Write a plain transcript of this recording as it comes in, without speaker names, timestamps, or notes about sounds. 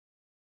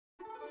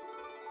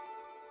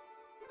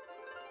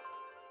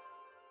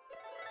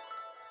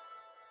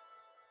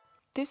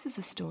This is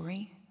a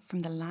story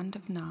from the land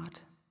of Nod.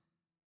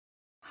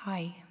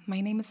 Hi,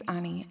 my name is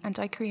Annie and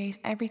I create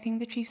everything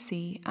that you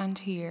see and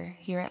hear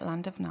here at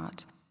Land of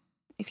Nod.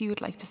 If you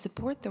would like to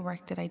support the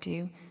work that I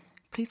do,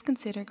 please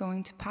consider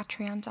going to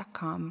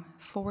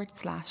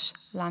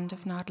patreon.com/Land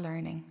of Nod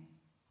Learning.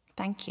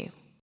 Thank you.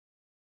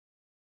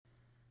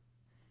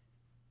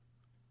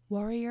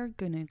 Warrior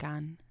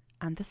Gunugan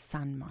and the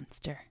Sand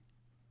Monster.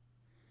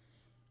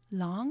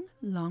 Long,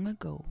 long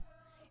ago,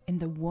 in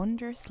the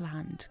wondrous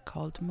land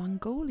called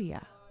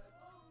Mongolia,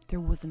 there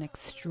was an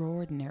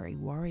extraordinary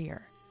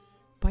warrior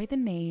by the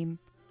name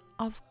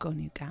of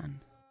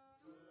Gunugan.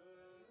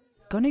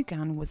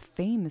 Gunugan was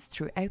famous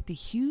throughout the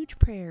huge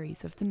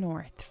prairies of the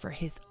north for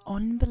his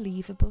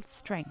unbelievable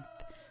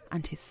strength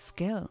and his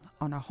skill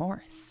on a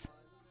horse.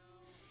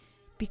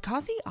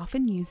 Because he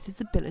often used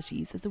his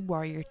abilities as a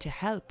warrior to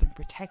help and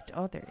protect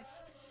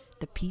others,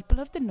 the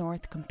people of the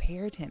north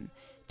compared him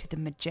to the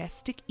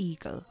majestic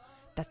eagle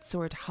that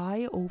soared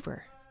high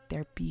over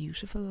their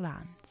beautiful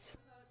lands.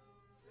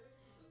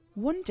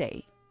 One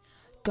day,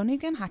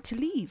 Gunugan had to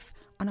leave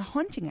on a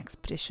hunting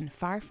expedition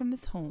far from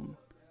his home.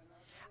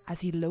 As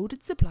he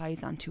loaded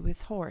supplies onto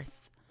his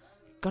horse,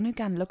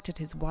 Gunugan looked at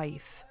his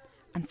wife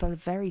and felt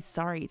very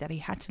sorry that he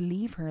had to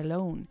leave her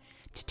alone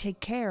to take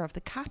care of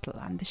the cattle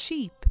and the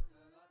sheep.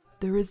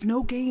 "There is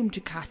no game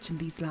to catch in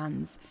these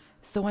lands,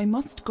 so I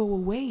must go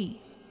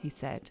away," he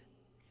said.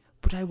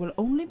 "But I will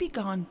only be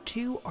gone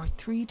 2 or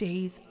 3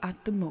 days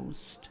at the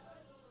most."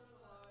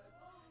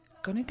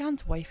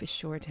 Gunugan's wife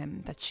assured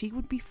him that she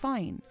would be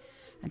fine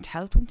and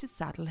help him to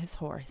saddle his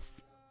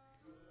horse.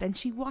 Then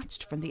she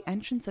watched from the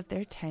entrance of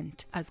their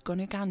tent as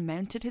Gunugan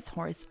mounted his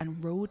horse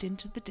and rode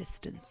into the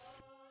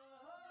distance.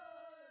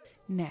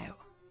 Now,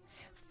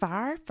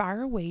 far, far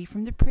away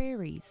from the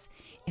prairies,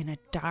 in a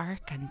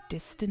dark and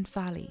distant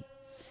valley,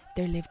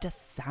 there lived a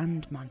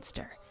sand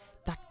monster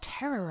that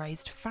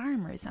terrorized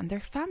farmers and their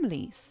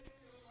families.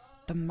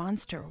 The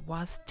monster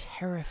was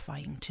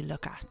terrifying to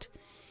look at.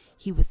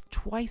 He was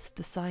twice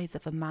the size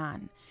of a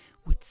man,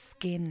 with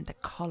skin the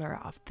colour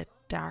of the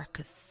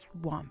darkest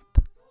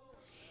swamp.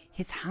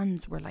 His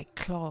hands were like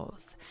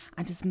claws,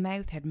 and his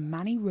mouth had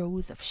many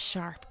rows of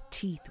sharp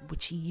teeth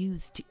which he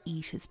used to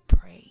eat his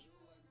prey.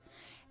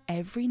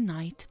 Every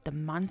night the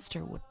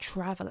monster would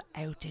travel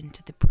out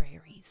into the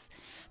prairies,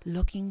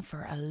 looking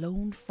for a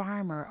lone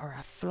farmer or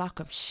a flock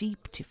of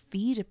sheep to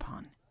feed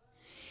upon.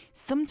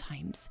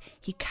 Sometimes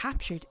he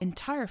captured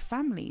entire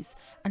families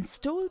and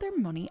stole their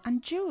money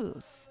and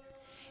jewels.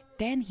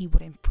 Then he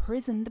would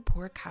imprison the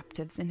poor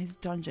captives in his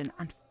dungeon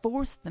and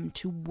force them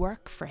to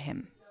work for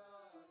him.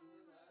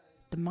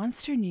 The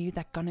monster knew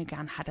that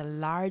Gunugan had a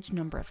large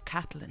number of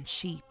cattle and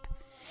sheep,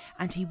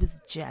 and he was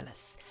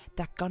jealous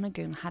that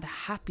Gunugan had a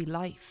happy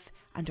life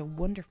and a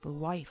wonderful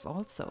wife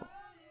also.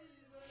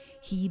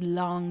 He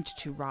longed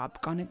to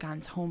rob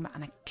Gunugan's home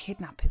and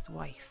kidnap his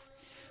wife,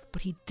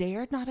 but he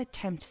dared not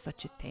attempt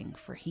such a thing,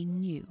 for he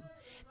knew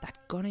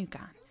that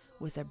Gunugan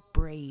was a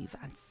brave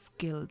and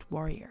skilled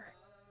warrior.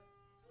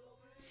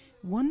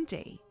 One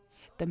day,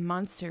 the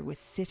monster was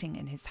sitting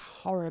in his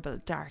horrible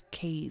dark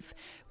cave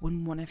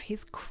when one of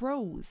his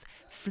crows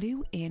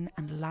flew in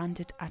and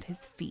landed at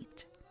his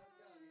feet.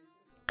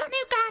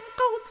 "Gunugan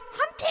goes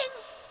hunting,"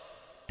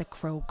 the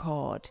crow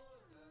cawed.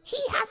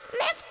 "He has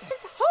left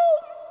his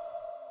home."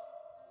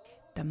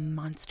 The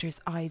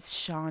monster's eyes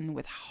shone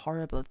with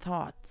horrible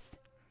thoughts.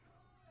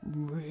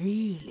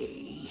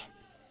 "Really?"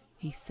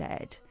 he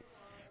said.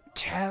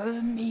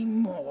 "Tell me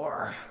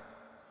more."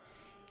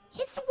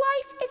 "His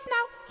wife is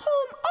now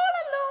home all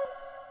alone,"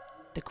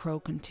 the crow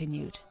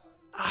continued.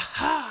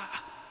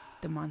 "Aha!"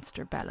 the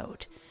monster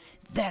bellowed.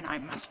 "Then I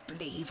must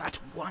leave at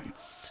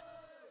once."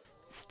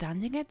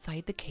 Standing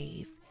outside the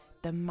cave,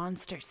 the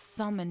monster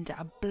summoned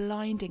a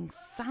blinding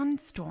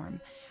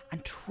sandstorm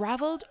and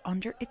travelled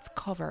under its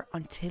cover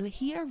until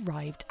he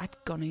arrived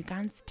at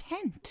Gunugan's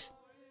tent.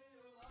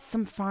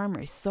 Some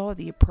farmers saw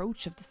the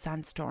approach of the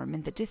sandstorm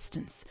in the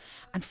distance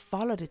and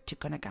followed it to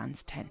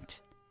Gunugan's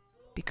tent,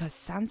 because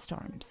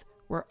sandstorms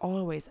were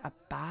always a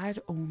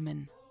bad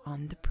omen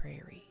on the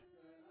prairie.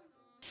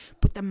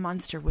 But the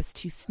monster was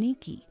too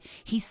sneaky.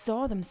 He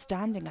saw them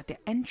standing at the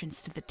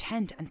entrance to the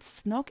tent and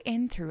snuck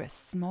in through a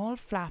small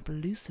flap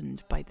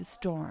loosened by the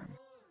storm.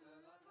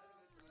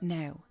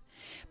 Now,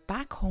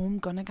 back home,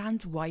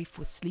 Gunugan's wife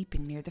was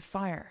sleeping near the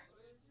fire.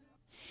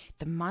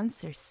 The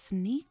monster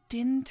sneaked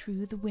in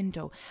through the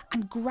window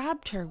and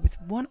grabbed her with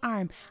one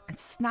arm and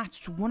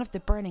snatched one of the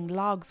burning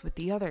logs with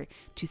the other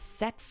to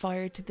set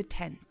fire to the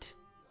tent.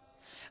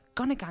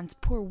 Gunugan's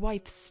poor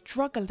wife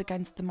struggled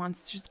against the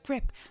monster's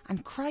grip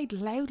and cried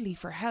loudly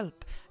for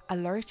help,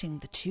 alerting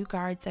the 2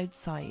 guards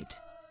outside.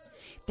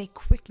 They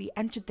quickly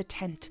entered the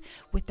tent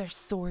with their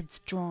swords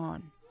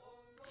drawn.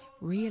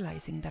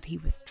 Realizing that he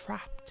was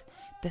trapped,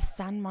 the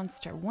sand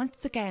monster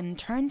once again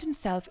turned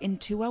himself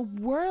into a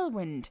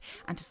whirlwind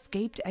and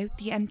escaped out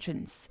the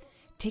entrance,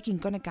 taking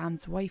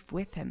Gunugan's wife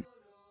with him.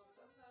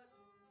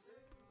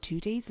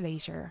 2 days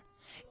later,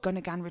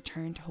 Gunugan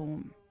returned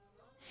home.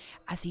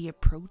 As he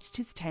approached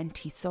his tent,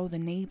 he saw the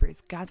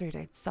neighbours gathered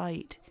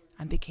outside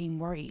and became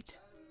worried.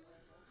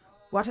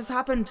 "What has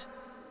happened?"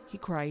 he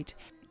cried,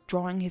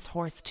 drawing his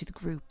horse to the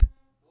group.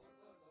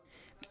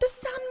 "The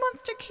sand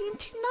monster came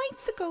 2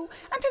 nights ago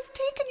and has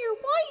taken your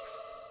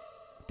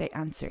wife," they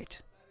answered.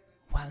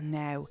 Well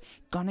now,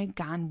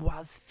 Gunnagan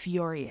was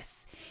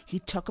furious. He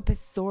took up his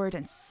sword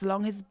and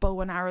slung his bow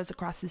and arrows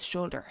across his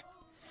shoulder.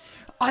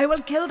 "I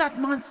will kill that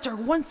monster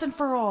once and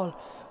for all.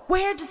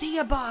 Where does he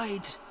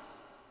abide?"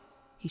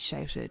 he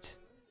shouted.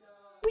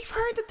 "We've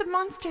heard that the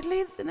monster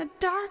lives in a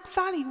dark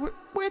valley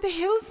where the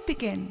hills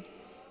begin,"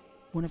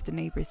 one of the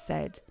neighbours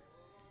said.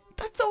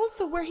 "That's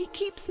also where he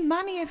keeps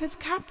many of his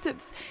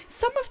captives.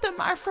 Some of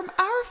them are from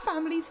our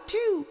families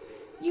too.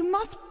 You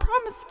must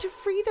promise to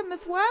free them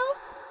as well."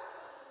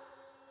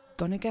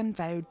 Gunnagan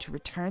vowed to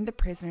return the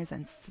prisoners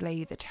and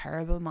slay the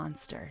terrible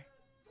monster.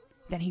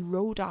 Then he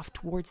rode off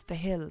towards the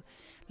hill,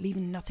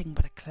 leaving nothing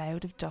but a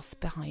cloud of dust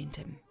behind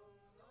him.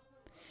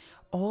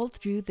 All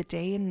through the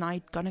day and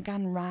night,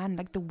 Gunnagan ran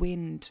like the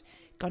wind.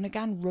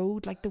 Gunnagan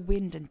rode like the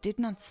wind and did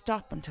not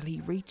stop until he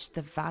reached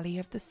the valley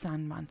of the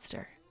sand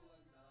monster.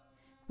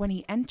 When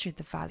he entered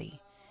the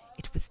valley,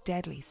 it was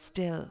deadly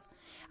still,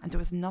 and there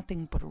was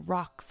nothing but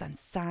rocks and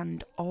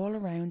sand all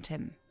around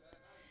him.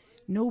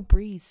 No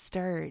breeze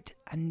stirred,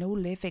 and no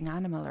living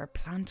animal or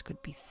plant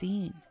could be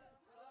seen.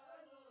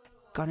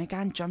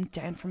 Gunnagan jumped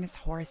down from his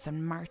horse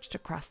and marched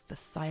across the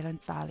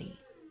silent valley.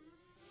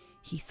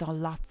 He saw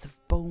lots of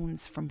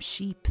bones from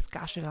sheep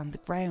scattered on the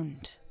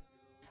ground.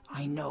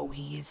 "I know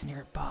he is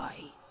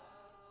nearby,"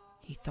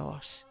 he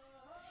thought.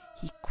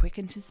 He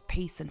quickened his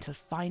pace until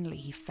finally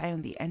he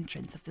found the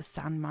entrance of the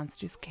sand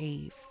monster's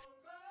cave.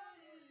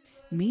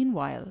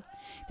 Meanwhile,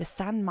 the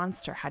sand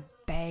monster had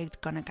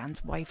begged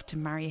Gunnagan's wife to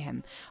marry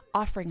him,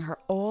 offering her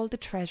all the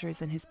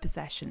treasures in his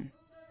possession.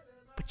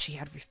 But she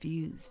had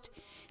refused,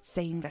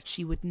 saying that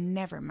she would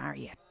never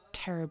marry a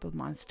terrible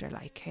monster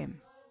like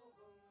him.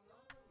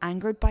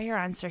 Angered by her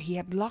answer, he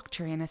had locked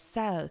her in a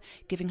cell,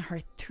 giving her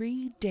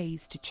 3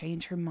 days to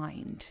change her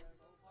mind.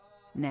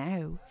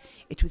 Now,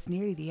 it was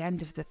nearly the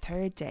end of the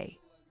 3rd day,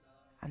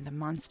 and the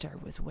monster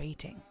was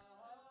waiting.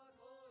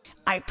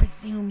 "I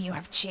presume you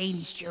have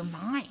changed your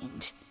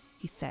mind,"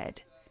 he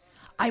said.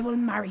 "I will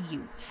marry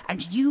you,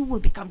 and you will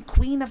become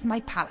queen of my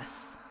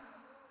palace."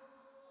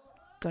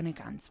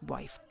 Gunnagan's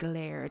wife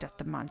glared at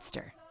the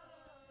monster.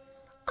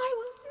 "I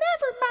will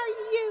never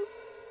marry you,"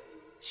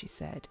 she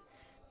said.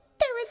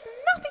 "There is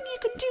nothing you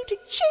can do to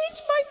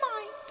change my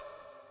mind."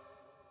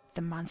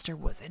 The monster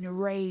was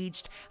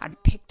enraged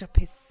and picked up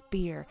his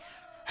spear.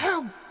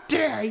 "How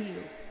dare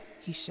you!"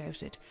 he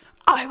shouted.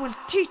 "I will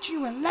teach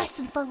you a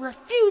lesson for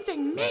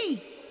refusing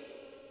me."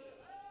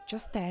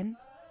 Just then,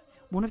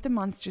 one of the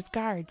monster's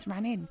guards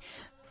ran in.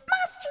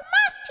 Master,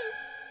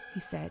 he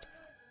said.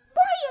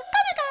 "Warrior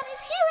Gunnagan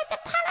is here at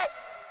the palace."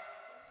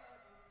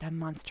 The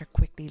monster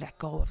quickly let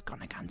go of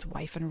Gunnagan's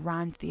wife and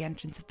ran to the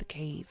entrance of the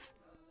cave.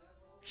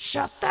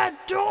 "Shut the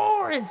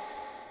doors!"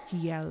 he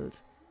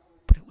yelled,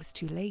 but it was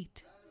too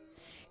late.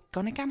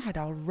 Gunnagan had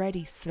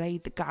already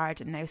slayed the guard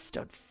and now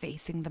stood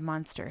facing the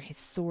monster, his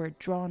sword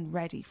drawn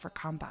ready for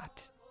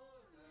combat.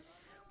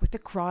 With a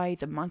cry,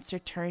 the monster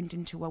turned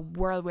into a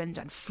whirlwind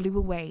and flew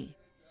away.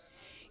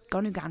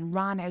 Gunnagan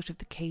ran out of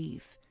the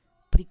cave,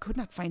 but he could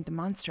not find the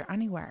monster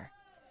anywhere,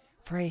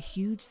 for a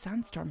huge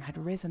sandstorm had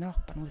risen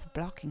up and was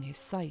blocking his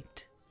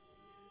sight.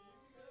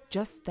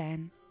 Just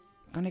then,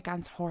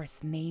 Gunnagan's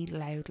horse neighed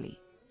loudly.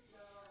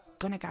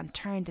 Gunnagan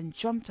turned and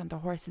jumped on the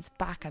horse's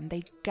back, and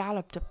they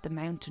galloped up the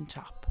mountain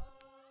top.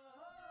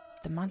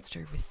 The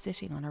monster was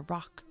sitting on a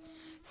rock,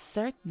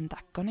 certain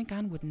that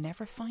Gunnagan would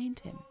never find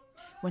him.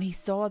 When he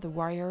saw the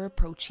warrior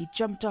approach, he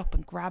jumped up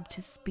and grabbed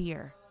his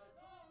spear.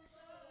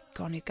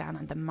 Gunnagan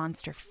and the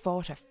monster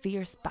fought a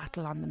fierce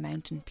battle on the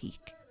mountain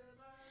peak.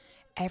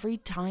 Every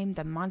time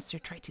the monster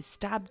tried to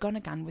stab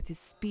Gunnagan with his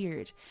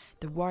spear,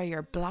 the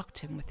warrior blocked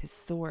him with his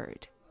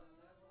sword.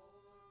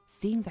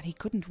 Seeing that he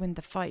couldn't win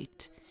the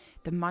fight,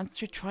 the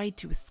monster tried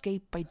to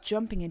escape by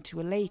jumping into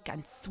a lake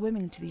and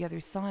swimming to the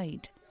other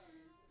side.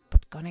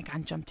 But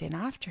Gunnagan jumped in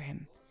after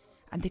him,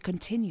 and they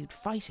continued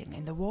fighting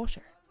in the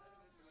water.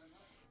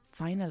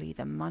 Finally,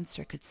 the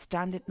monster could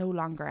stand it no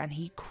longer, and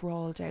he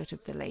crawled out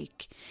of the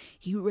lake.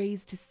 He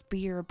raised his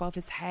spear above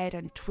his head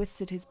and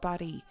twisted his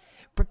body,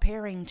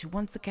 preparing to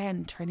once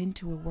again turn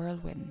into a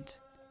whirlwind.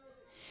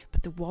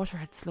 But the water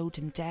had slowed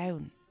him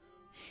down.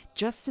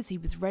 Just as he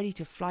was ready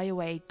to fly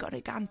away,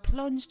 Gunnagan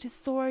plunged his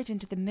sword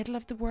into the middle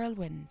of the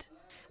whirlwind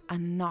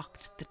and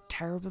knocked the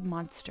terrible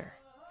monster,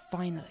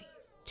 finally,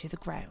 to the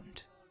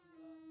ground.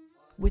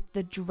 With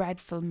the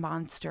dreadful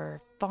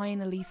monster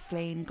finally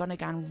slain,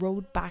 Gunnagan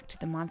rode back to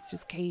the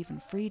monster's cave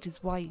and freed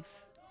his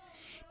wife.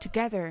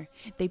 Together,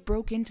 they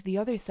broke into the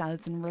other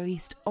cells and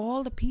released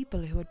all the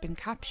people who had been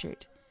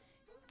captured,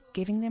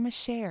 giving them a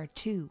share,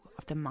 too,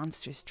 of the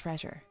monster's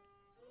treasure.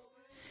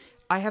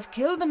 "I have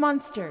killed the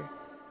monster,"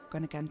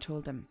 Gunnagan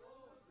told them.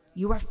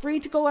 "You are free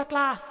to go at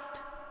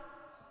last."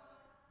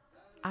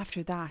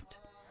 After that,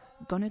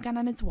 Gunnagan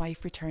and his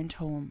wife returned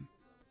home.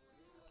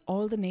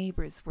 All the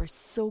neighbours were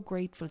so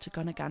grateful to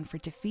Gunnagan for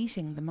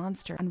defeating the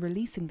monster and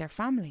releasing their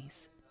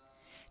families.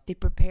 They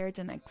prepared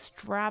an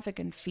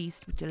extravagant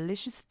feast with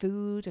delicious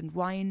food and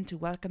wine to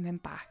welcome him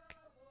back.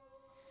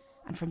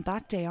 And from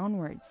that day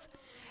onwards,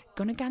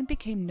 Gunnagan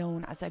became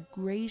known as a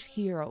great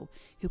hero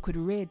who could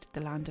rid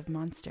the land of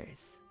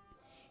monsters.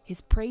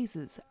 His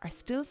praises are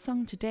still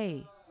sung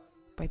today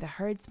by the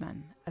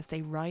herdsmen as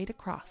they ride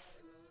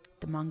across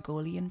the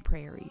Mongolian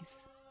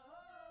prairies.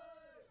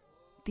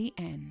 The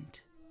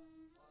end.